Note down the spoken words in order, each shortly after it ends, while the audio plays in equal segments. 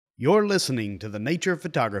You're listening to the Nature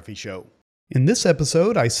Photography Show. In this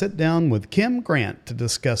episode, I sit down with Kim Grant to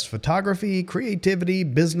discuss photography, creativity,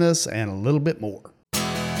 business, and a little bit more.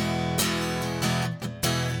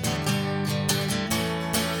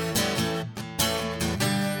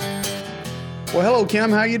 Well, hello,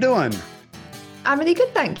 Kim. How you doing? I'm really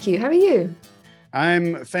good, thank you. How are you?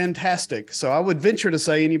 I'm fantastic. So I would venture to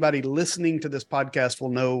say anybody listening to this podcast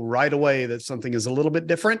will know right away that something is a little bit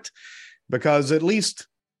different, because at least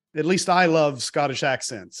I love Scottish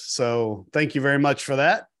accents. So thank you very much for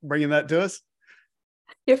that, bringing that to us.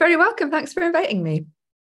 You're very welcome. Thanks for inviting me.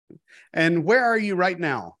 And where are you right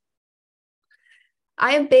now?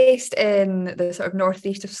 I am based in the sort of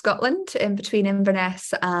northeast of Scotland, in between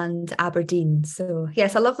Inverness and Aberdeen. So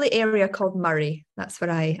yes, a lovely area called Murray. That's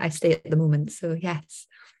where I stay at the moment. So yes.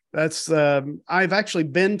 That's I've actually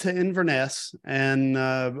been to Inverness, and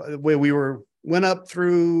where went up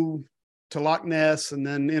through to Loch Ness and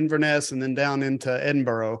then Inverness and then down into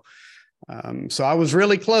Edinburgh. So I was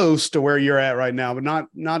really close to where you're at right now, but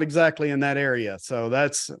not exactly in that area. So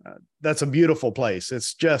that's a beautiful place.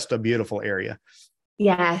 It's just a beautiful area.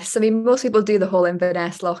 Yes, I mean, most people do the whole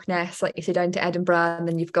Inverness, Loch Ness, like you say, down to Edinburgh, and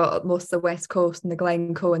then you've got most of the West Coast and the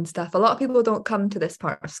Glencoe and stuff. A lot of people don't come to this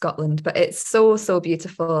part of Scotland, but it's so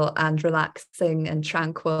beautiful and relaxing and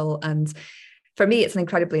tranquil. And for me, it's an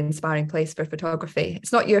incredibly inspiring place for photography.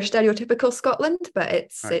 It's not your stereotypical Scotland, but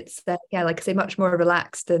it's Right. like I say, much more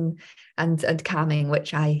relaxed and calming,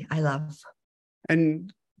 which I love.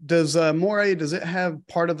 And does Moray, does it have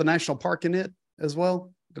part of the national park in it as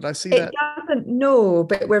well? Did I see It that? doesn't, no,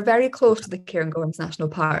 but we're very close to the Cairngorms National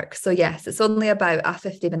Park. So yes, it's only about a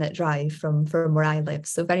 50-minute drive from where I live.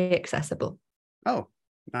 So very accessible. Oh,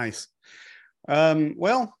 nice.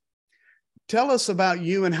 Well, tell us about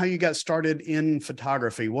you and how you got started in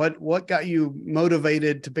photography. What got you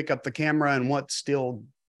motivated to pick up the camera, and what still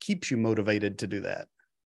keeps you motivated to do that?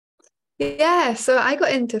 Yeah, so I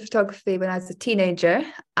got into photography when I was a teenager,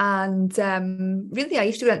 and really I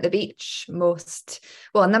used to go down to the beach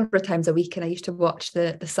a number of times a week, and I used to watch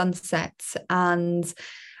the sunsets. And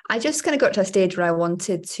I just kind of got to a stage where I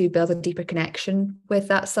wanted to build a deeper connection with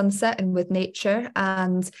that sunset and with nature.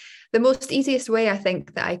 And the most easiest way I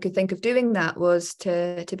think that I could think of doing that was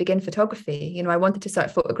to begin photography. You know, I wanted to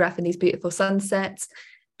start photographing these beautiful sunsets,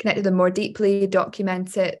 connect with them more deeply,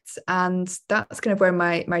 document it. And that's kind of where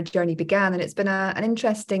my journey began. And it's been an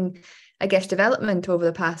interesting, I guess, development over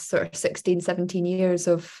the past sort of 16, 17 years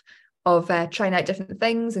of trying out different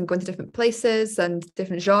things and going to different places and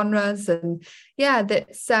different genres. And yeah,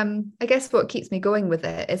 that's I guess what keeps me going with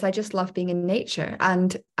it is I just love being in nature.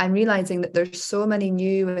 And I'm realizing that there's so many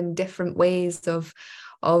new and different ways of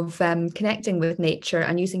connecting with nature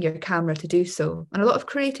and using your camera to do so, and a lot of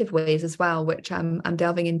creative ways as well, which I'm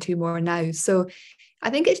delving into more now. So I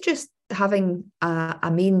think it's just having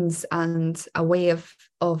a means and a way of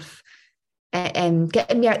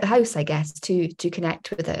getting me out the house, I guess, to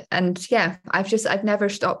connect with it. And yeah, I've never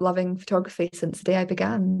stopped loving photography since the day I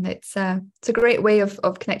began. It's a great way of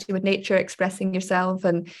connecting with nature, expressing yourself,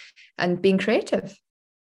 and being creative.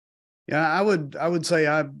 Yeah, I would say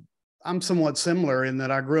I'm somewhat similar in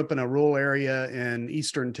that I grew up in a rural area in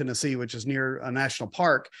eastern Tennessee, which is near a national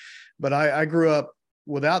park. But I grew up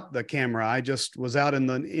without the camera. I just was out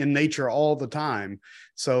in nature all the time.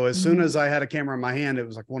 So as soon as I had a camera in my hand, it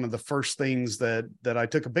was like one of the first things that I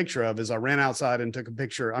took a picture of is I ran outside and took a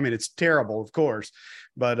picture. I mean, it's terrible, of course,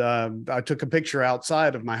 but I took a picture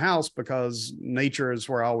outside of my house because nature is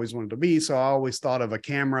where I always wanted to be. So I always thought of a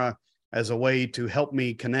camera as a way to help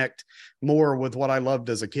me connect more with what I loved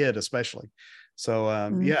as a kid, especially. So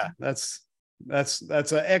yeah, that's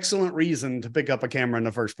an excellent reason to pick up a camera in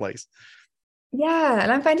the first place. Yeah,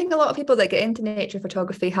 and I'm finding a lot of people that get into nature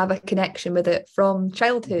photography have a connection with it from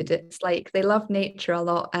childhood. It's like they love nature a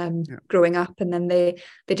lot growing up, and then they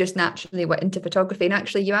just naturally went into photography. And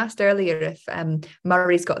actually, you asked earlier if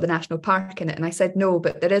Murray's got the national park in it, and I said no,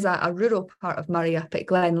 but there is a rural part of Murray up at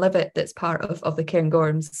Glenlivet that's part of the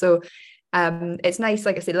Cairngorms. So it's nice,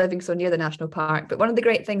 like I said, living so near the national park. But one of the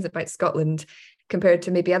great things about Scotland compared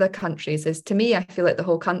to maybe other countries is, to me, I feel like the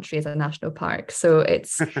whole country is a national park. So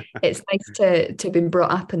it's nice to have been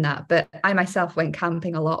brought up in that. But I myself went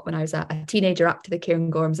camping a lot when I was a teenager up to the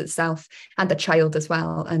Cairngorms itself, and a child as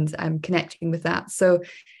well, and I'm connecting with that. So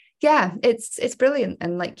yeah, it's brilliant.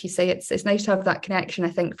 And like you say, it's nice to have that connection, I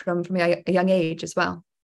think, from a young age as well.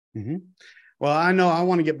 Mm-hmm. Well, I know I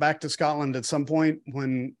want to get back to Scotland at some point.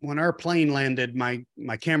 When our plane landed, my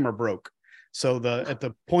camera broke. So at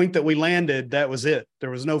the point that we landed, that was it. There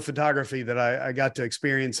was no photography that I got to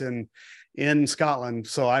experience in in Scotland.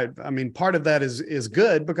 So I mean, part of that is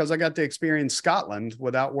good because I got to experience Scotland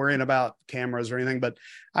without worrying about cameras or anything. But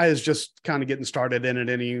I was just kind of getting started in it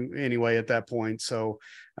anyway at that point. So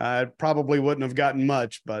I probably wouldn't have gotten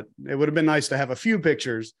much, but it would have been nice to have a few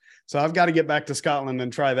pictures. So I've got to get back to Scotland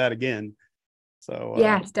and try that again. So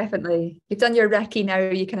yes, definitely. You've done your recce now.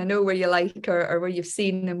 You kind of know where you like or where you've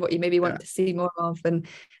seen and what you maybe want to see more of. And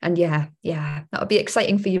yeah, that'll be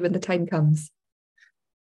exciting for you when the time comes.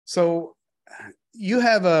 So you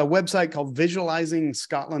have a website called Visualizing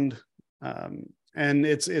Scotland, and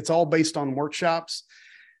it's all based on workshops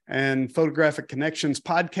and Photographic Connections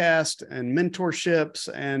podcast and mentorships.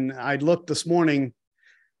 And I looked this morning,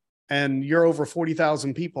 and you're over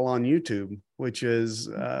 40,000 people on YouTube, which is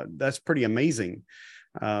that's pretty amazing.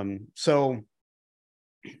 So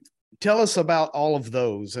tell us about all of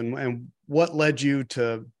those and what led you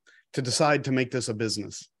to decide to make this a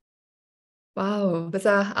business. Wow, there's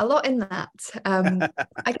a lot in that.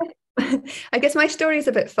 I guess my story is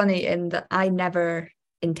a bit funny in that I never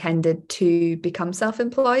intended to become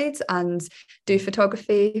self-employed and do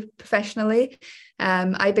photography professionally.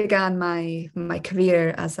 I began my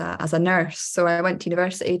career as a nurse. So I went to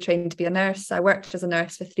university, trained to be a nurse. I worked as a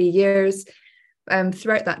nurse for 3 years.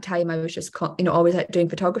 Throughout that time, I was just, always out doing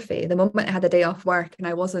photography. The moment I had a day off work and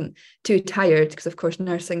I wasn't too tired, because of course,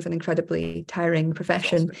 nursing is an incredibly tiring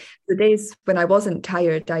profession. The days when I wasn't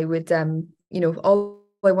tired, I would, all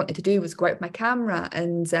I wanted to do was go out with my camera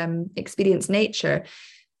and experience nature.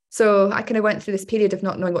 So I kind of went through this period of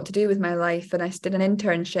not knowing what to do with my life. And I did an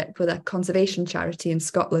internship with a conservation charity in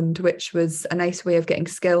Scotland, which was a nice way of getting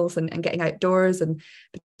skills and getting outdoors and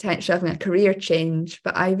potentially having a career change.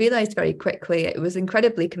 But I realized very quickly it was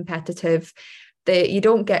incredibly competitive. That you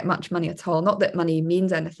don't get much money at all. Not that money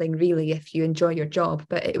means anything really if you enjoy your job,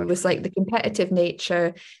 but it was like the competitive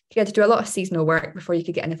nature. You had to do a lot of seasonal work before you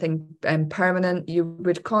could get anything permanent. You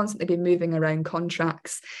would constantly be moving around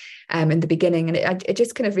contracts in the beginning. And it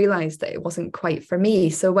just kind of realized that it wasn't quite for me.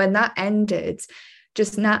 So when that ended,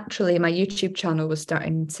 just naturally, my YouTube channel was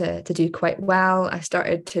starting to do quite well. I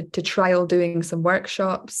started to trial doing some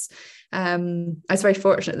workshops. I was very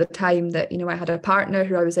fortunate at the time that, I had a partner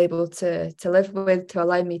who I was able to live with to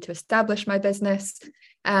allow me to establish my business.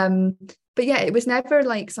 But yeah, it was never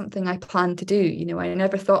like something I planned to do. I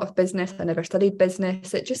never thought of business. I never studied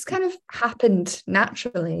business. It just kind of happened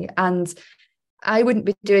naturally. And I wouldn't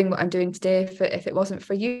be doing what I'm doing today if it wasn't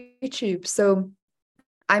for YouTube. So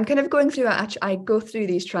I'm kind of going through, I go through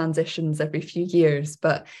these transitions every few years,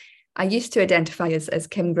 but I used to identify as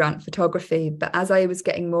Kim Grant photography, but as I was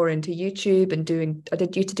getting more into YouTube and I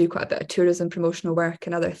used to do quite a bit of tourism promotional work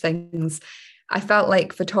and other things. I felt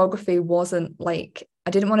like photography wasn't like, I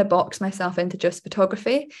didn't want to box myself into just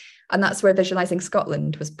photography. And that's where Visualizing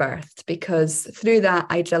Scotland was birthed, because through that,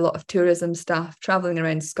 I did a lot of tourism stuff, traveling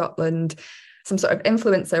around Scotland, some sort of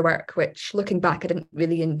influencer work, which looking back, I didn't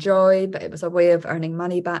really enjoy, but it was a way of earning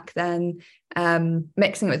money back then,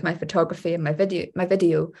 mixing it with my photography and my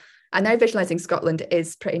video. And now Visualizing Scotland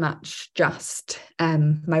is pretty much just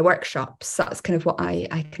my workshops. That's kind of what I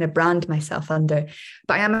kind of brand myself under.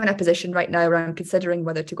 But I am in a position right now where I'm considering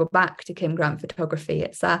whether to go back to Kim Grant photography.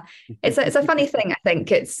 It's a funny thing. I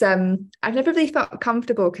think it's I've never really felt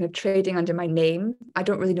comfortable kind of trading under my name. I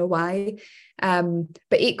don't really know why.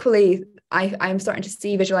 But equally, I'm starting to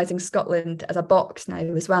see Visualizing Scotland as a box now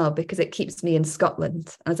as well, because it keeps me in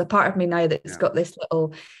Scotland. And there's a part of me now that's got this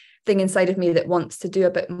little thing inside of me that wants to do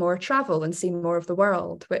a bit more travel and see more of the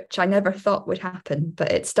world, which I never thought would happen,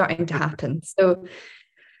 but it's starting to happen. So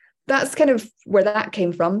that's kind of where that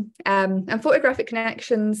came from. And Photographic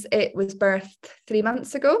Connections, it was birthed 3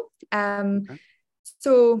 months ago.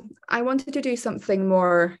 So I wanted to do something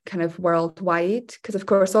more kind of worldwide, because of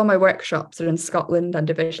course all my workshops are in Scotland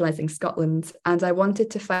under Visualizing Scotland, and I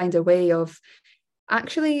wanted to find a way of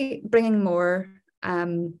actually bringing more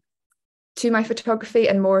to my photography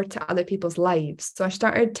and more to other people's lives. So I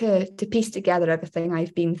started to piece together everything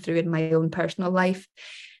I've been through in my own personal life.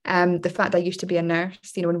 The fact I used to be a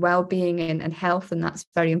nurse, and well-being and health, and that's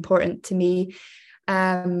very important to me.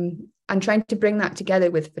 And trying to bring that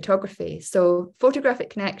together with photography. So Photographic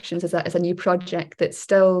Connections is a new project that's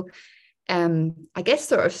still, I guess,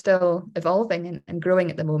 sort of still evolving and growing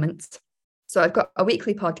at the moment. So I've got a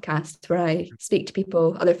weekly podcast where I speak to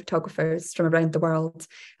people, other photographers from around the world,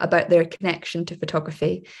 about their connection to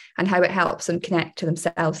photography and how it helps them connect to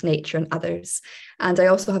themselves, nature, and others. And I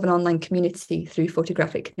also have an online community through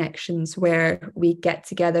Photographic Connections where we get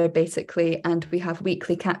together basically and we have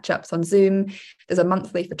weekly catch-ups on Zoom. There's a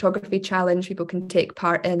monthly photography challenge people can take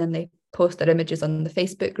part in, and they post their images on the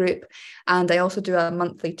Facebook group. And I also do a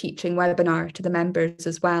monthly teaching webinar to the members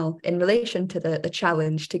as well in relation to the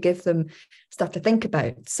challenge, to give them stuff to think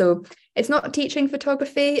about. So it's not teaching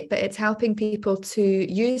photography, but it's helping people to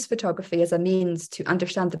use photography as a means to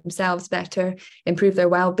understand themselves better, improve their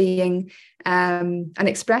well-being, and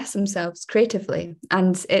express themselves creatively.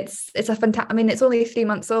 And it's a fantastic, I mean, it's only 3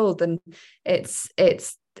 months old, and it's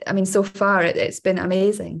I mean, so far it's been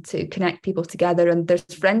amazing to connect people together, and there's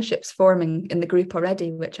friendships forming in the group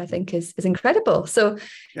already, which I think is incredible. So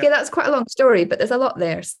yeah, that's quite a long story, but there's a lot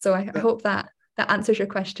there. So I hope that answers your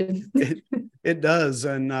question. It does.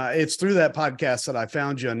 And it's through that podcast that I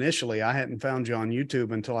found you initially. I hadn't found you on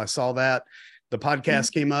YouTube until I saw that the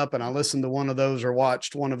podcast came up, and I listened to one of those or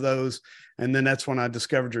watched one of those. And then that's when I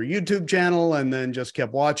discovered your YouTube channel, and then just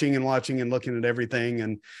kept watching and looking at everything.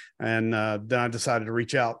 And then I decided to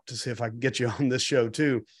reach out to see if I could get you on this show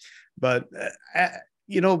too. But,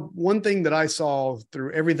 one thing that I saw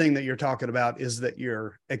through everything that you're talking about is that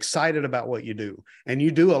you're excited about what you do, and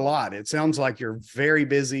you do a lot. It sounds like you're very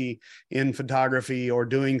busy in photography or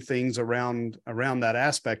doing things around that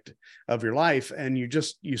aspect of your life. And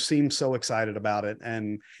you seem so excited about it.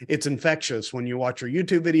 And it's infectious when you watch your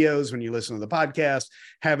YouTube videos, when you listen to the podcast.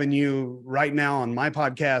 Having you right now on my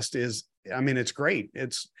podcast it's great.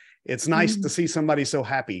 It's nice to see somebody so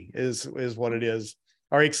happy is what it is,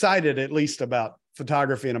 or excited at least about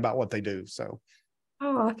photography and about what they do. So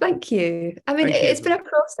thank you. I mean, it's been a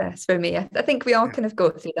process for me. I think we all kind of go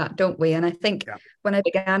through that, don't we? And I think when I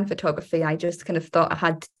began photography, I just kind of thought I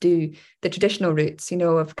had to do the traditional routes,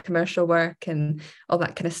 of commercial work and all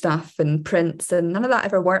that kind of stuff and prints, and none of that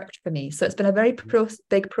ever worked for me. So it's been a very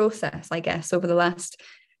big process, I guess, over the last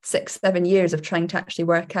 6-7 years of trying to actually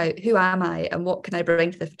work out who am I and what can I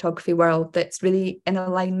bring to the photography world that's really in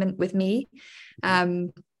alignment with me.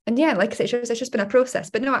 And yeah, like I say, it's just been a process.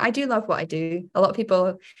 But no, I do love what I do. A lot of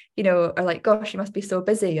people, are like, gosh, you must be so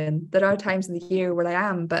busy. And there are times in the year where I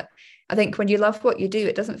am. But I think when you love what you do,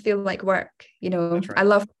 it doesn't feel like work. Right. I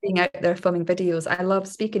love being out there filming videos. I love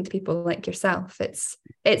speaking to people like yourself. It's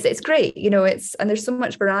great. And there's so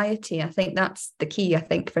much variety. I think that's the key. I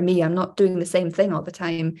think for me, I'm not doing the same thing all the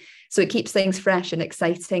time. So it keeps things fresh and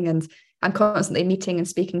exciting. And I'm constantly meeting and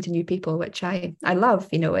speaking to new people, which I love.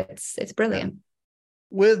 It's brilliant.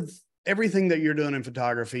 With everything that you're doing in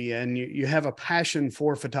photography, and you have a passion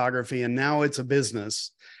for photography, and now it's a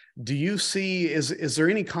business, do you see, is there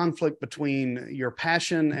any conflict between your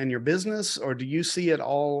passion and your business, or do you see it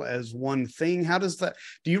all as one thing? How does that,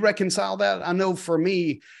 do you reconcile that? I know for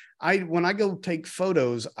me, when I go take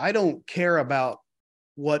photos, I don't care about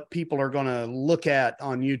what people are going to look at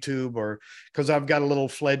on YouTube, or because I've got a little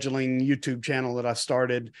fledgling YouTube channel that I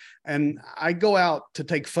started, and I go out to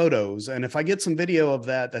take photos. And if I get some video of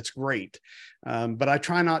that, that's great. But I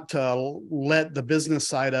try not to let the business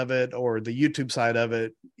side of it or the YouTube side of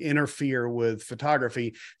it interfere with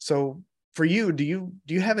photography. So for you, do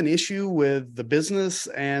you have an issue with the business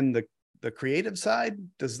and the creative side?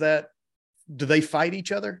 Do they fight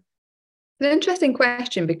each other? An interesting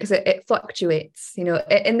question, because it fluctuates.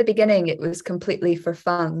 In the beginning, it was completely for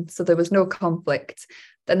fun, so there was no conflict.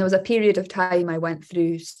 Then there was a period of time I went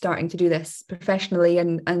through starting to do this professionally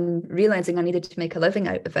and realizing I needed to make a living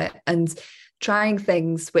out of it, and trying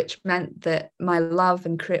things which meant that my love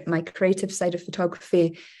and my creative side of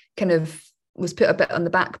photography kind of was put a bit on the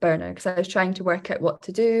back burner, because I was trying to work out what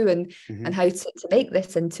to do and how to make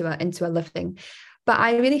this into a living. But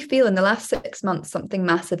I really feel in the last 6 months, something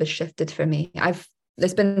massive has shifted for me.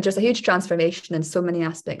 There's been just a huge transformation in so many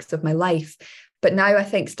aspects of my life. But now I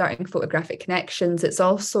think starting Photographic Connections, it's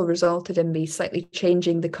also resulted in me slightly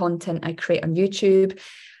changing the content I create on YouTube.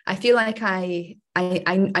 I feel like I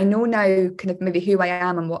know now kind of maybe who I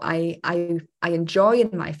am and what I enjoy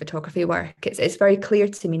in my photography work. It's very clear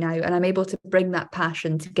to me now, and I'm able to bring that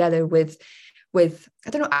passion together with I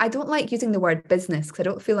don't know, I don't like using the word business, because I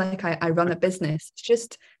don't feel like I run a business.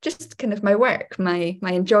 It's just kind of my work, my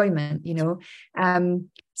enjoyment,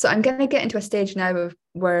 so I'm going to get into a stage now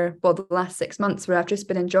where the last 6 months where I've just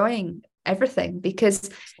been enjoying everything, because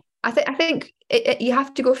I think you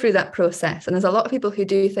have to go through that process. And there's a lot of people who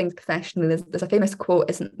do things professionally. There's a famous quote,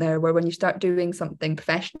 isn't there, where when you start doing something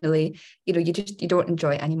professionally, you don't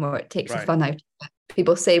enjoy it anymore. It takes the fun out of it.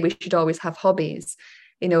 People say we should always have hobbies.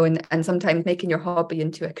 And sometimes making your hobby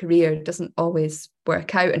into a career doesn't always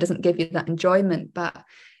work out and doesn't give you that enjoyment. But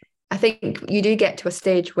I think you do get to a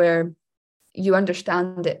stage where you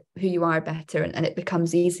understand who you are better, and it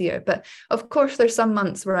becomes easier. But of course, there's some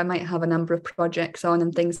months where I might have a number of projects on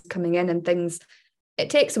and things coming in and things it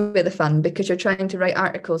takes away the fun because you're trying to write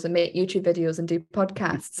articles and make YouTube videos and do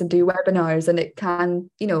podcasts and do webinars, and it can,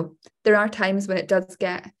 there are times when it does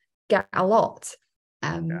get a lot.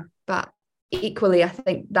 But equally, I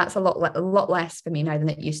think that's a lot less for me now than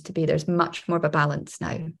it used to be. There's much more of a balance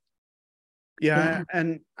now. Yeah.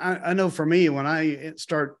 And I know for me, when I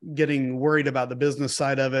start getting worried about the business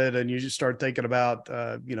side of it, and you just start thinking about,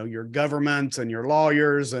 your government and your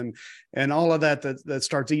lawyers and all of that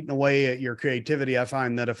starts eating away at your creativity. I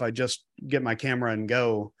find that if I just get my camera and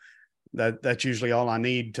go, that's usually all I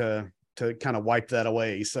need to kind of wipe that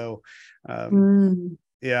away. So,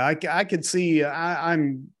 yeah, I could see,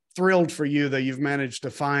 I'm thrilled for you that you've managed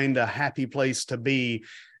to find a happy place to be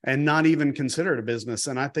and not even consider it a business.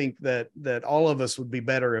 And I think that all of us would be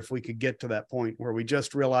better if we could get to that point where we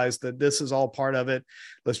just realize that this is all part of it.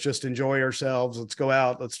 Let's just enjoy ourselves. Let's go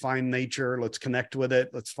out. Let's find nature. Let's connect with it.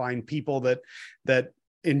 Let's find people that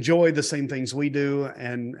enjoy the same things we do,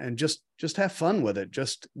 and just have fun with it.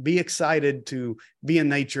 Just be excited to be in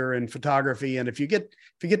nature and photography. And if you get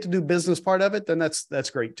to do business part of it, then that's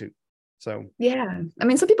great too. So yeah, I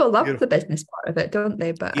mean, some people love the business part of it, don't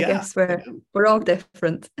they? But yeah, I guess we're all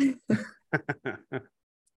different.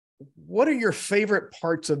 What are your favorite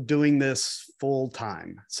parts of doing this full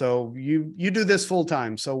time? So you do this full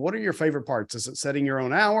time. So what are your favorite parts? Is it setting your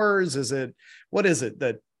own hours? What is it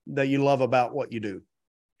that you love about what you do?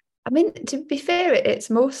 I mean, to be fair,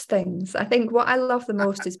 it's most things. I think what I love the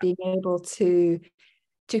most is being able to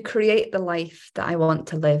create the life that I want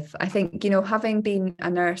to live. I think, having been a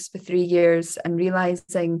nurse for 3 years and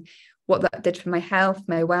realizing what that did for my health,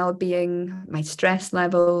 my well-being, my stress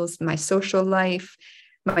levels, my social life,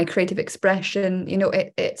 my creative expression,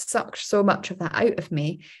 it sucked so much of that out of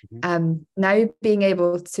me. Now being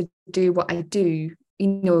able to do what I do,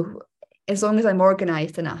 as long as I'm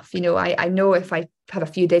organized enough, I know if I have a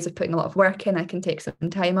few days of putting a lot of work in, I can take some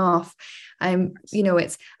time off. I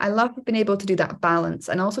love being able to do that balance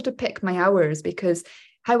and also to pick my hours, because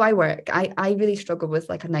how I work, I really struggle with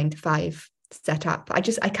like a 9 to 5 setup. I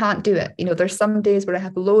can't do it. There's some days where I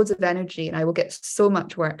have loads of energy and I will get so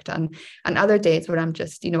much work done, and other days where I'm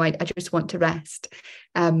just, I just want to rest.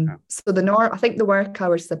 So I think the work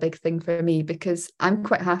hours is a big thing for me, because I'm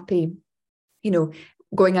quite happy,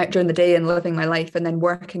 going out during the day and living my life and then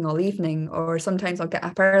working all evening, or sometimes I'll get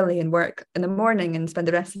up early and work in the morning and spend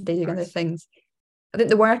the rest of the day doing other things. I think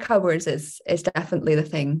the work hours is definitely the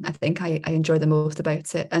thing I think I enjoy the most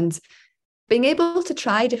about it, and being able to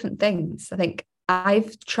try different things. I think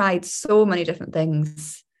I've tried so many different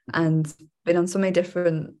things and been on so many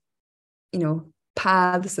different,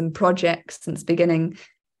 paths and projects since beginning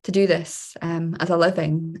to do this as a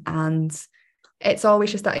living, and it's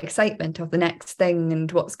always just that excitement of the next thing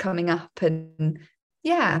and what's coming up. And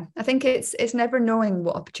yeah, I think it's never knowing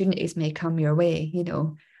what opportunities may come your way.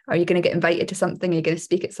 Are you going to get invited to something? Are you going to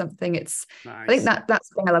speak at something? Nice. I think that's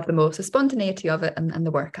the thing I love the most, the spontaneity of it and the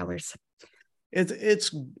work hours.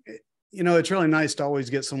 It's really nice to always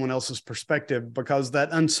get someone else's perspective, because that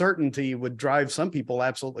uncertainty would drive some people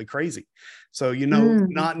absolutely crazy. So,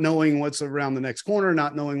 not knowing what's around the next corner,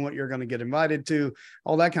 not knowing what you're going to get invited to,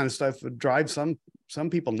 all that kind of stuff would drive some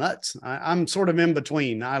people nuts. I'm sort of in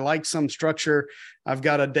between. I like some structure. I've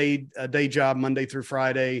got a day job Monday through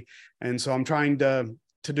Friday. And so I'm trying to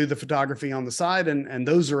do the photography on the side, and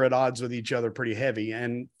those are at odds with each other pretty heavy.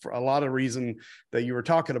 And for a lot of reason that you were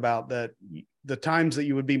talking about, that the times that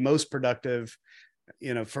you would be most productive,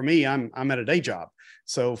 for me, I'm at a day job.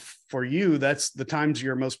 So for you, that's the times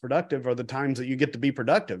you're most productive are the times that you get to be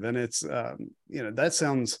productive. And it's, that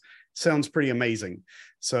sounds pretty amazing.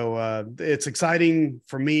 So it's exciting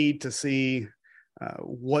for me to see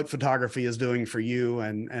what photography is doing for you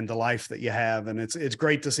and the life that you have. And it's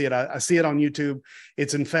great to see it. I see it on YouTube.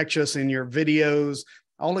 It's infectious in your videos.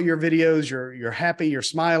 All of your videos, you're happy, you're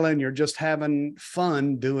smiling, you're just having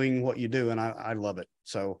fun doing what you do. And I love it.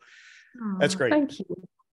 So that's great. Thank you.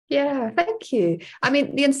 Yeah, thank you. I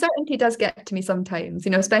mean, the uncertainty does get to me sometimes,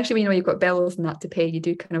 especially when you've got bills and that to pay. You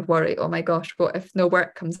do kind of worry, oh my gosh, what if no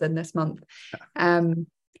work comes in this month?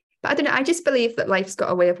 But I don't know, I just believe that life's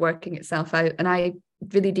got a way of working itself out. And I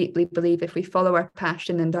really deeply believe if we follow our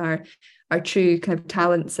passion and our true kind of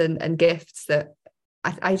talents and gifts, that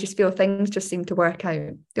I just feel things just seem to work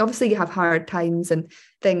out. Obviously, you have hard times and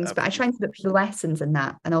things, but I try and look for the lessons in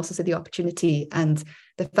that, and also see the opportunity and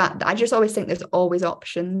the fact that I just always think there's always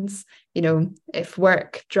options. If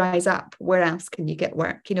work dries up, where else can you get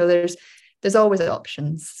work? There's always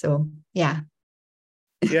options. So yeah.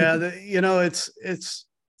 Yeah, it's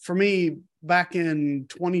for me back in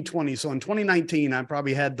 2020. So in 2019, I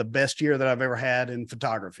probably had the best year that I've ever had in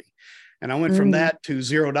photography. And I went from that to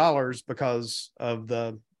 $0 because of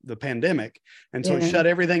the pandemic. And so it shut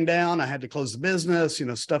everything down. I had to close the business,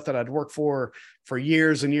 stuff that I'd worked for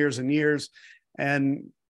years and years and years. And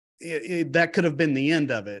that could have been the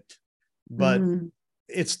end of it. But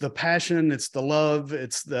it's the passion, it's the love,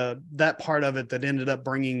 it's that part of it that ended up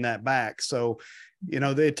bringing that back. So,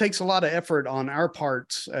 it takes a lot of effort on our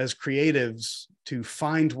parts as creatives to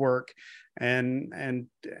find work and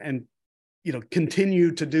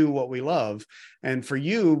continue to do what we love. And for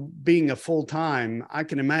you being a full-time, I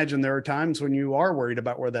can imagine there are times when you are worried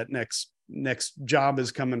about where that next job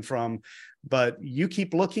is coming from, but you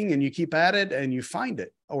keep looking and you keep at it and you find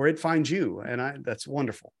it, or it finds you. And that's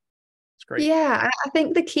wonderful. It's great. Yeah, I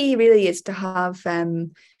think the key really is to have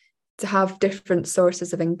different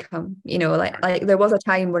sources of income. Like there was a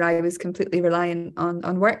time where I was completely reliant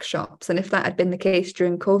on workshops, and if that had been the case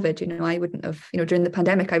during COVID, I wouldn't have, during the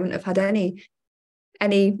pandemic, I wouldn't have had any. I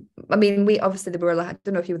mean, we obviously were. I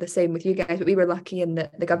don't know if you were the same with you guys, but we were lucky in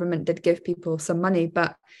that the government did give people some money.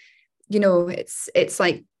 But it's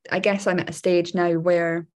like, I guess I'm at a stage now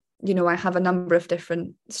where I have a number of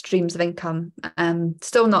different streams of income,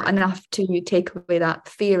 still not enough to take away that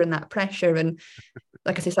fear and that pressure. And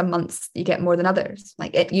like I say, some months you get more than others.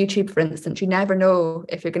 Like at YouTube, for instance, you never know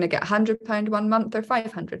if you're going to get £100 one month or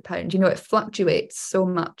 £500. It fluctuates so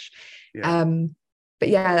much. Yeah. But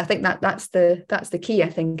yeah, I think that's the key. I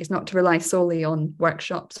think is not to rely solely on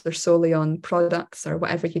workshops or solely on products or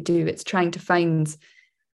whatever you do. It's trying to find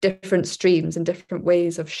different streams and different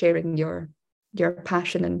ways of sharing your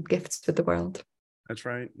passion and gifts with the world. That's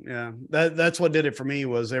right. Yeah. That's what did it for me,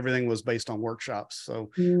 was everything was based on workshops. So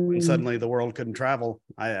when suddenly the world couldn't travel,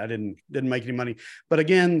 I didn't make any money. But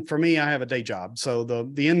again, for me, I have a day job. So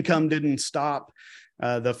the income didn't stop.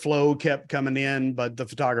 The flow kept coming in, but the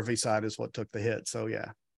photography side is what took the hit. So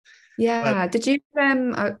yeah. Yeah. Did you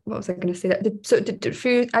what was I going to say? Did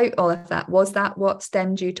throughout all of that, was that what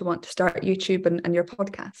stemmed you to want to start YouTube and your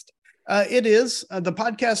podcast? It is the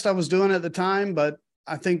podcast I was doing at the time, but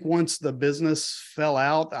I think once the business fell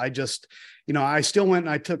out, I just, I still went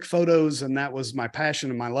and I took photos, and that was my passion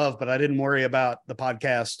and my love, but I didn't worry about the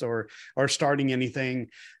podcast or starting anything.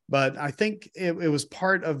 But I think it was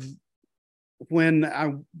part of when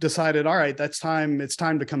I decided, all right, it's time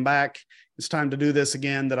to come back. It's time to do this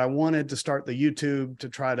again, that I wanted to start the YouTube to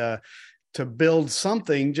try to build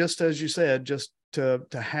something, just as you said, just to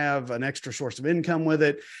have an extra source of income with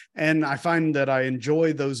it. And I find that I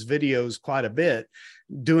enjoy those videos quite a bit,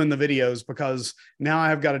 doing the videos, because now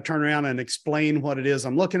I've got to turn around and explain what it is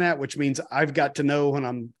I'm looking at, which means I've got to know when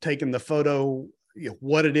I'm taking the photo,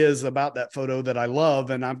 what it is about that photo that I love.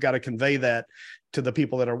 And I've got to convey that to the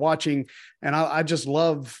people that are watching. And I just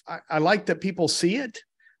love, I like that people see it,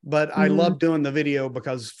 but I love doing the video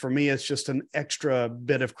because for me, it's just an extra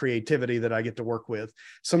bit of creativity that I get to work with.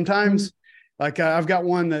 Sometimes like I've got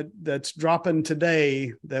one that's dropping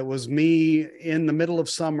today that was me in the middle of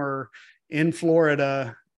summer in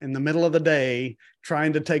Florida in the middle of the day,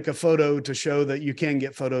 trying to take a photo to show that you can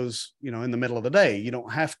get photos, in the middle of the day. You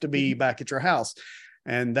don't have to be back at your house.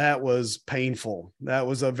 And that was painful. That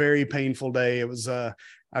was a very painful day. It was, I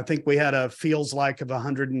think we had a feels like of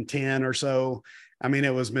 110 or so. I mean,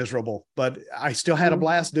 it was miserable, but I still had a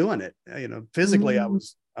blast doing it. Physically, I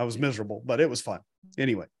was miserable, but it was fun.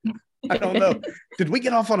 Anyway. I don't know. Did we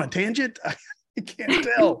get off on a tangent? I can't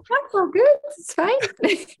tell. That's all good. It's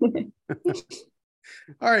fine.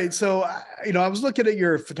 All right. So, I was looking at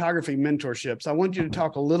your photography mentorships. I want you to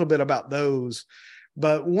talk a little bit about those.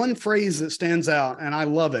 But one phrase that stands out, and I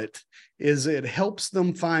love it, is it helps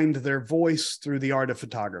them find their voice through the art of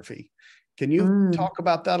photography. Can you talk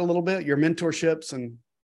about that a little bit, your mentorships and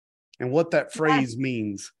what that phrase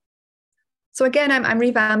means? So again, I'm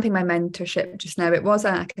revamping my mentorship just now. It was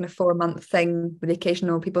a kind of 4-month thing with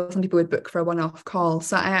occasional people. Some people would book for a one-off call.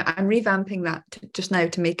 So I'm revamping that just now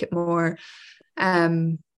to make it more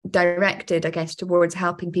directed, I guess, towards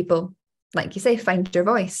helping people, like you say, find their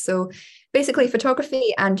voice. So basically,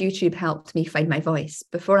 photography and YouTube helped me find my voice.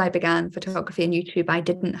 Before I began photography and YouTube, I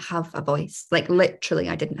didn't have a voice. Like literally,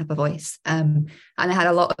 I didn't have a voice. And I had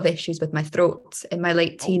a lot of issues with my throat in my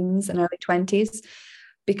late teens and early 20s.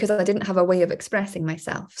 Because I didn't have a way of expressing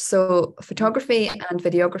myself. So photography and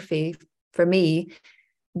videography for me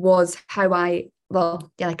was how I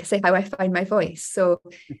find my voice. So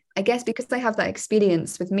I guess because I have that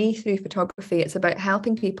experience with me through photography, it's about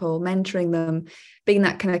helping people, mentoring them, being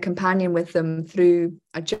that kind of companion with them through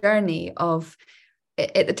a journey of,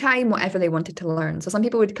 at the time, whatever they wanted to learn. So some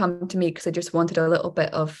people would come to me because they just wanted a little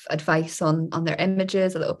bit of advice on their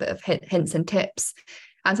images, a little bit of hints and tips.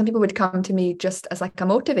 And some people would come to me just as like a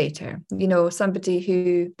motivator, you know, somebody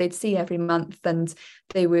who they'd see every month, and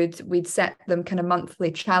we'd set them kind of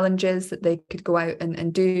monthly challenges that they could go out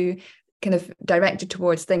and do, kind of directed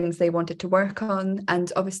towards things they wanted to work on.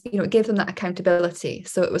 And obviously, you know, it gave them that accountability.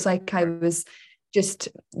 So it was like I was just,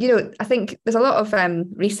 you know, I think there's a lot of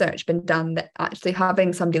research been done that actually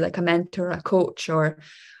having somebody like a mentor, a coach, or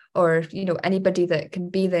you know, anybody that can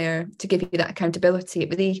be there to give you that accountability,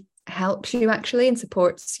 it really helps you actually and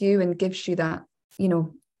supports you and gives you that, you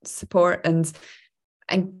know, support. And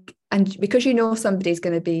because you know somebody's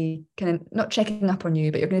going to be kind of not checking up on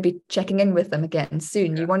you, but you're going to be checking in with them again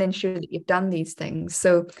soon. You want to ensure that you've done these things.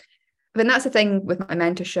 So I mean, that's the thing with my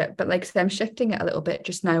mentorship, but like I said, I'm shifting it a little bit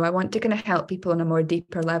just now. I want to kind of help people on a more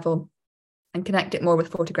deeper level and connect it more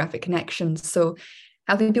with photographic connections. So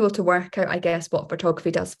helping people to work out, I guess, what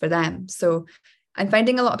photography does for them. So I'm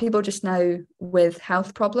finding a lot of people just now with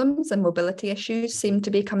health problems and mobility issues seem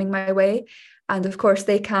to be coming my way. And of course,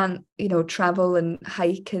 they can't, you know, travel and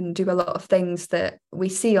hike and do a lot of things that we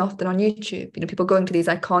see often on YouTube. You know, people going to these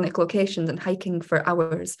iconic locations and hiking for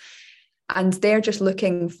hours. And they're just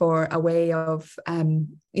looking for a way of,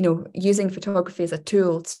 you know, using photography as a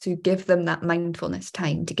tool to give them that mindfulness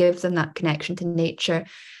time, to give them that connection to nature,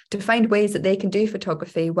 to find ways that they can do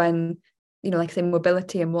photography when, you know, like I say,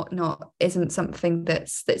 mobility and whatnot isn't something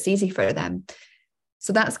that's easy for them.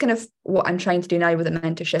 So that's kind of what I'm trying to do now with the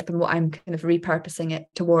mentorship, and what I'm kind of repurposing it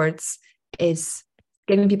towards is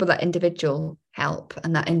giving people that individual help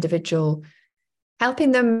and that individual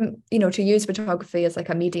helping them, you know, to use photography as like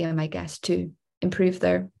a medium, I guess, to improve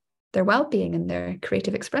their well-being and their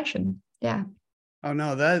creative expression. Yeah. Oh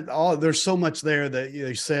no, there's so much there that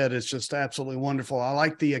you said. It's just absolutely wonderful. I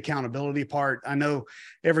like the accountability part. I know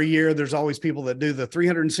every year there's always people that do the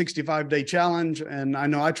 365-day challenge. And I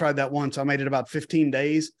know I tried that once. I made it about 15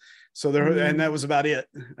 days. So and that was about it.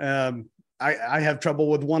 I have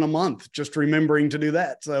trouble with one a month, just remembering to do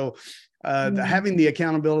that. So having the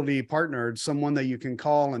accountability partner, someone that you can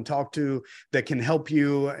call and talk to that can help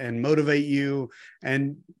you and motivate you,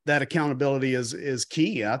 and that accountability is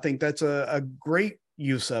key. I think that's a great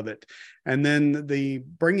use of it. And then the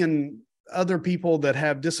bringing other people that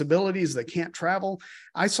have disabilities that can't travel.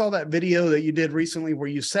 I saw that video that you did recently where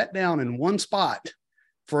you sat down in one spot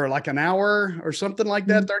for like an hour or something like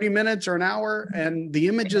that, 30 minutes or an hour. And the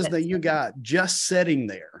images that you got just sitting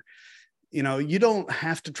there, you know, you don't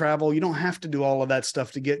have to travel. You don't have to do all of that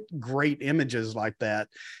stuff to get great images like that.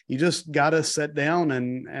 You just got to sit down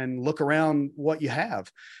and look around what you have.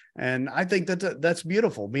 And I think that's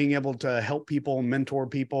beautiful, being able to help people, mentor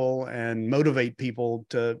people, and motivate people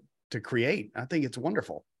to create. I think it's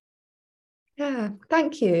wonderful. Yeah,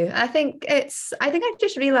 thank you. I think I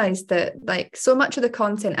just realized that like so much of the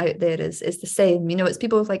content out there is the same. You know, it's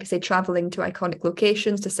people, like I say, traveling to iconic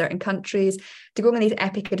locations, to certain countries, to go on these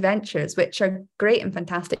epic adventures, which are great and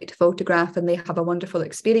fantastic to photograph, and they have a wonderful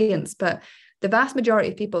experience. But the vast majority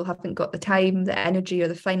of people haven't got the time, the energy, or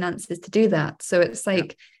the finances to do that. So it's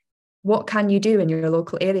like, what can you do in your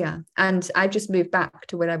local area? And I just moved back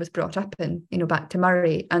to where I was brought up in, you know, back to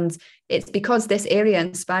Murray. And it's because this area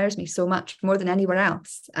inspires me so much more than anywhere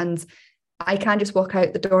else. And I can just walk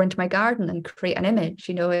out the door into my garden and create an image.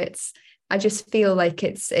 You know, I just feel like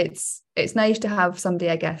it's nice to have somebody,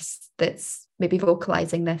 I guess, that's maybe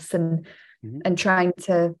vocalizing this and trying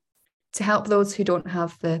to help those who don't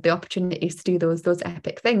have the opportunities to do those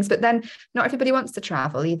epic things. But then not everybody wants to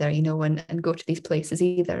travel either, you know, and go to these places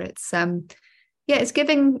either. It's it's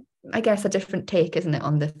giving, I guess, a different take, isn't it,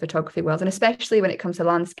 on the photography world, and especially when it comes to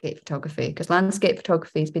landscape photography, because landscape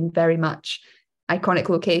photography has been very much iconic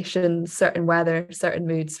locations, certain weather, certain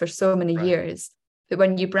moods for so many years. But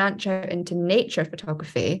when you branch out into nature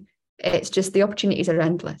photography, it's just the opportunities are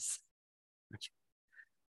endless.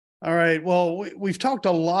 All right. Well, we've talked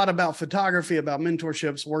a lot about photography, about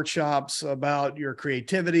mentorships, workshops, about your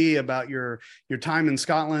creativity, about your time in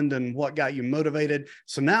Scotland and what got you motivated.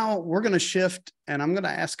 So now we're going to shift, and I'm going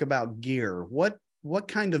to ask about gear. What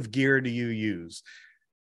kind of gear do you use?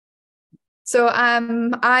 So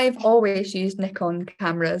I've always used Nikon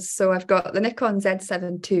cameras. So I've got the Nikon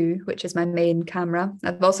Z7 II, which is my main camera.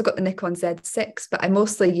 I've also got the Nikon Z6, but I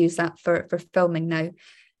mostly use that for filming now.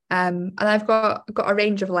 And I've got a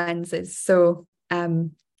range of lenses. So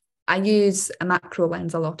I use a macro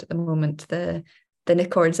lens a lot at the moment, the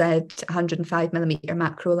Nikon Z 105mm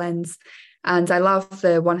macro lens. And I love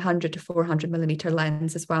the 100 to 400mm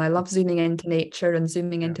lens as well. I love zooming into nature and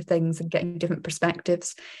zooming into things and getting different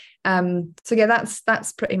perspectives. So yeah,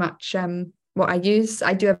 that's pretty much what I use.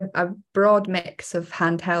 I do a broad mix of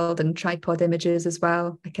handheld and tripod images as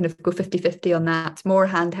well. I kind of go 50-50 on that. More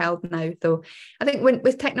handheld now, though. I think when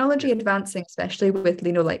with technology advancing, especially with,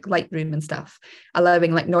 like Lightroom and stuff,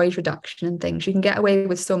 allowing like noise reduction and things, you can get away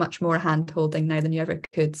with so much more hand holding now than you ever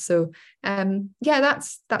could. So yeah,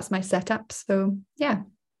 that's my setup. So yeah.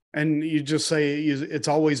 And you just say it's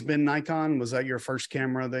always been Nikon. Was that your first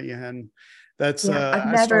camera that you had? That's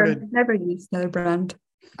Yeah, I've never used another brand.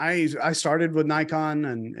 I started with Nikon,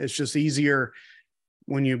 and it's just easier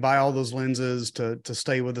when you buy all those lenses to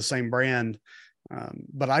stay with the same brand.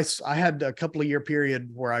 But I had a couple of year period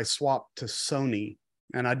where I swapped to Sony,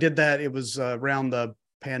 and I did that. It was around the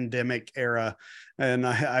pandemic era, and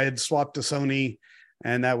I had swapped to Sony,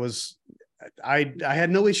 and that was I had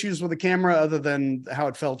no issues with the camera other than how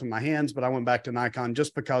it felt in my hands, but I went back to Nikon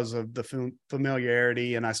just because of the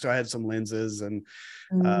familiarity, and I still had some lenses. And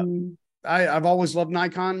I've always loved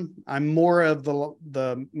Nikon. I'm more of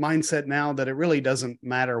the mindset now that it really doesn't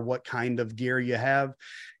matter what kind of gear you have.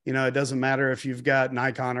 It doesn't matter if you've got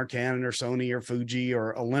Nikon or Canon or Sony or Fuji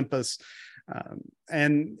or Olympus.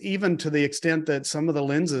 And even to the extent that some of the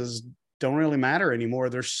lenses don't really matter anymore.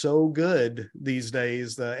 They're so good these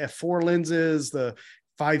days. The f4 lenses, the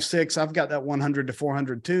 5.6, I've got that 100 to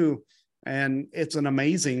 400 too. And it's an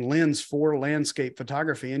amazing lens for landscape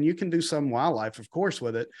photography. And you can do some wildlife, of course,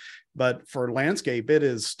 with it. But for landscape, it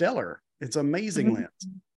is stellar. It's amazing lens.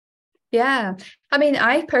 Yeah. I mean,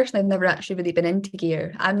 I personally have never actually really been into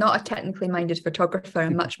gear. I'm not a technically minded photographer.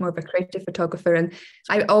 I'm much more of a creative photographer. And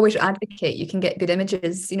I always advocate you can get good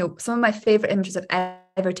images. Some of my favorite images I've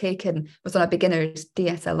ever taken was on a beginner's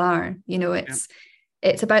DSLR.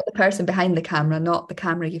 It's about the person behind the camera, not the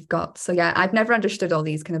camera you've got. So yeah, I've never understood all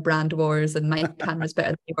these kind of brand wars and my camera's better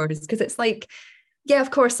than yours, because it's like, yeah,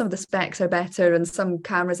 of course, some of the specs are better and some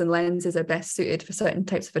cameras and lenses are best suited for certain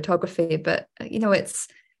types of photography. But,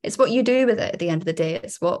 it's what you do with it at the end of the day.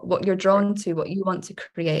 It's what you're drawn to, what you want to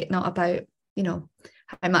create, not about,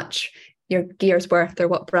 how much your gear's worth or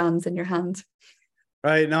what brand's in your hand.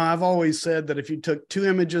 Right. Now, I've always said that if you took two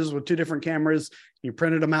images with two different cameras, you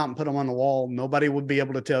printed them out and put them on the wall, nobody would be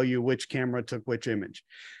able to tell you which camera took which image.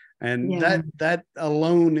 And that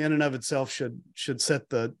alone in and of itself should set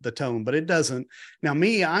the tone, but it doesn't. Now,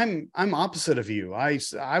 me, I'm opposite of you.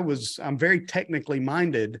 I'm very technically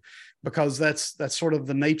minded, because that's sort of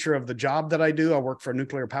the nature of the job that I do. I work for a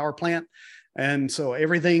nuclear power plant. And so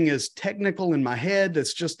everything is technical in my head.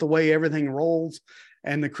 It's just the way everything rolls.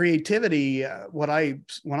 And the creativity, when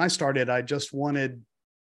I started, I just wanted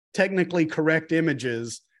technically correct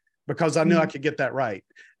images because I knew I could get that right.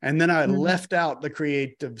 And then I left out the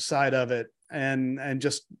creative side of it and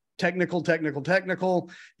just technical.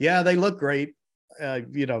 Yeah, they look great.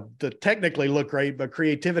 The technically look great, but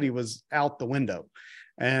creativity was out the window.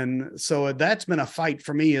 And so that's been a fight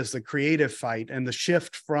for me, is the creative fight and the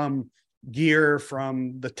shift from gear,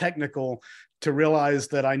 from the technical, to realize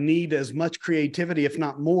that I need as much creativity, if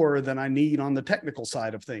not more, than I need on the technical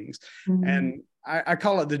side of things. And I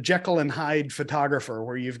call it the Jekyll and Hyde photographer,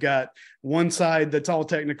 where you've got one side that's all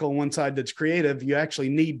technical, one side that's creative. You actually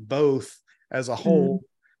need both as a whole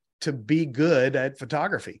to be good at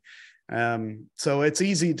photography. So it's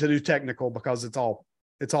easy to do technical because it's all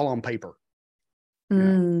on paper.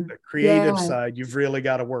 The creative side, you've really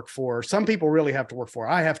got to work for. Some people really have to work for.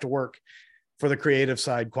 I have to work for the creative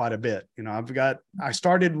side quite a bit. I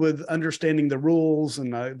started with understanding the rules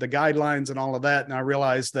and the guidelines and all of that. And I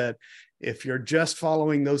realized that if you're just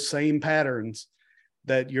following those same patterns,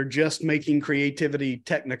 that you're just making creativity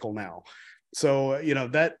technical now. So,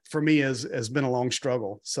 that for me has been a long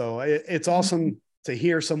struggle. So it's awesome to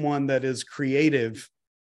hear someone that is creative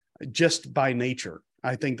just by nature.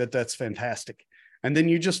 I think that that's fantastic. And then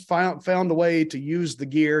you just found a way to use the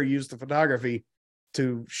gear, use the photography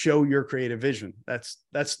to show your creative vision. That's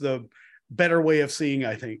the better way of seeing,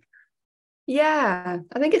 I think. Yeah,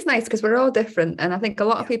 I think it's nice because we're all different. And I think a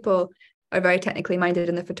lot of people are very technically minded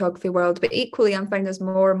in the photography world, but equally I'm finding there's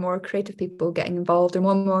more and more creative people getting involved, and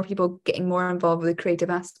more and more people getting more involved with the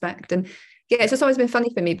creative aspect. And yeah, it's just always been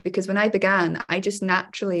funny for me, because when I began, I just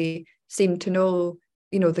naturally seemed to know,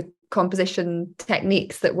 the composition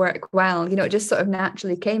techniques that work well. It just sort of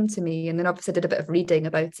naturally came to me. And then obviously I did a bit of reading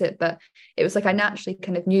about it, but it was like I naturally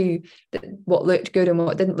kind of knew what looked good and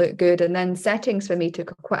what didn't look good. And then settings for me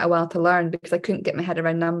took quite a while to learn, because I couldn't get my head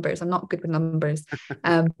around numbers. I'm not good with numbers.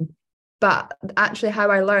 But actually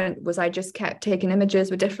how I learned was I just kept taking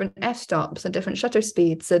images with different f-stops and different shutter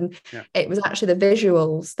speeds. And it was actually the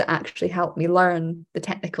visuals that actually helped me learn the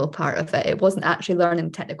technical part of it. It wasn't actually learning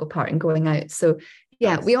the technical part and going out. So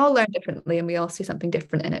yeah, we all learn differently and we all see something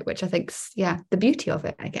different in it, which I think's, the beauty of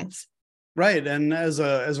it, I guess. Right. And as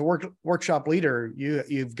a workshop leader,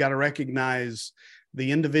 you've got to recognize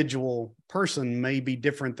the individual person may be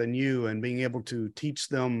different than you, and being able to teach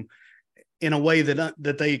them in a way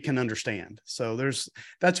that they can understand. So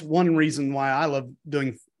that's one reason why I love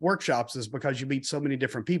doing workshops, is because you meet so many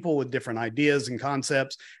different people with different ideas and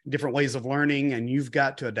concepts, different ways of learning, and you've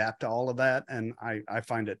got to adapt to all of that. And I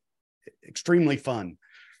find it extremely fun.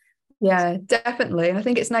 Yeah, definitely. And I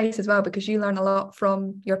think it's nice as well because you learn a lot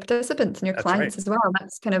from your participants and your That's clients right. as well.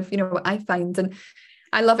 That's kind of, what I find. And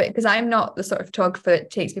I love it because I'm not the sort of photographer that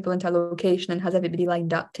takes people into a location and has everybody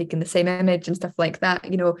lined up taking the same image and stuff like that.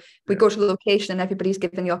 We go to a location and everybody's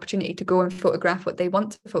given the opportunity to go and photograph what they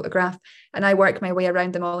want to photograph. And I work my way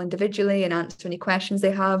around them all individually and answer any questions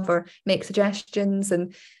they have or make suggestions.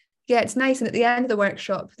 And yeah, it's nice. And at the end of the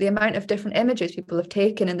workshop, the amount of different images people have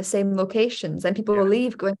taken in the same locations, and people will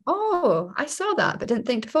leave going, "Oh, I saw that, but didn't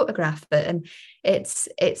think to photograph it." And it's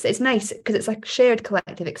nice because it's like shared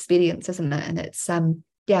collective experience, isn't it? And it's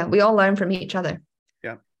yeah, we all learn from each other.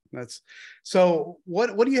 Yeah, that's so.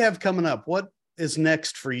 What do you have coming up? What is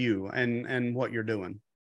next for you and what you're doing?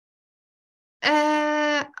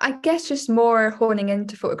 I guess just more honing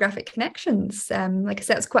into photographic connections. Like I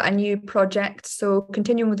said, it's quite a new project. So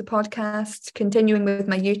continuing with the podcast, continuing with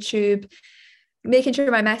my YouTube, making sure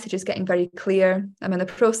my message is getting very clear. I'm in the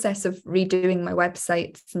process of redoing my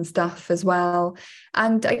websites and stuff as well.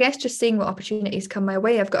 And I guess just seeing what opportunities come my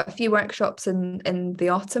way. I've got a few workshops in the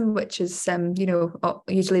autumn, which is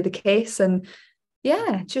usually the case. And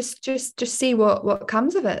yeah, just see what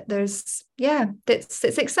comes of it. It's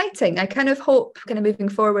exciting. I kind of hope kind of moving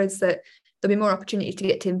forwards that there'll be more opportunities to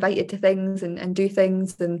get to invited to things and do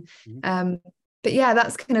things. And but yeah,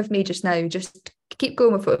 that's kind of me just now. Just keep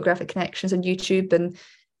going with photographic connections on YouTube, and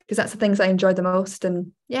because that's the things I enjoy the most.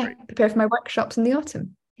 And yeah, Great. Prepare for my workshops in the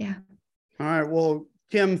autumn. Yeah. All right. Well,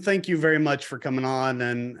 Kim, thank you very much for coming on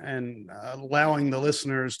and allowing the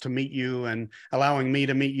listeners to meet you and allowing me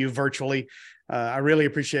to meet you virtually. I really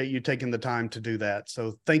appreciate you taking the time to do that.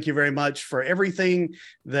 So thank you very much for everything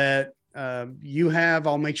that you have.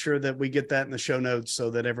 I'll make sure that we get that in the show notes so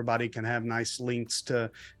that everybody can have nice links to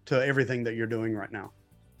everything that you're doing right now.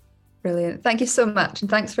 Brilliant. Thank you so much. And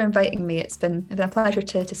thanks for inviting me. It's been a pleasure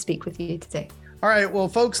to speak with you today. All right. Well,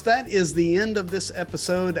 folks, that is the end of this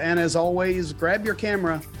episode. And as always, grab your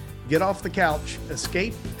camera, get off the couch,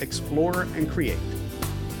 escape, explore, and create.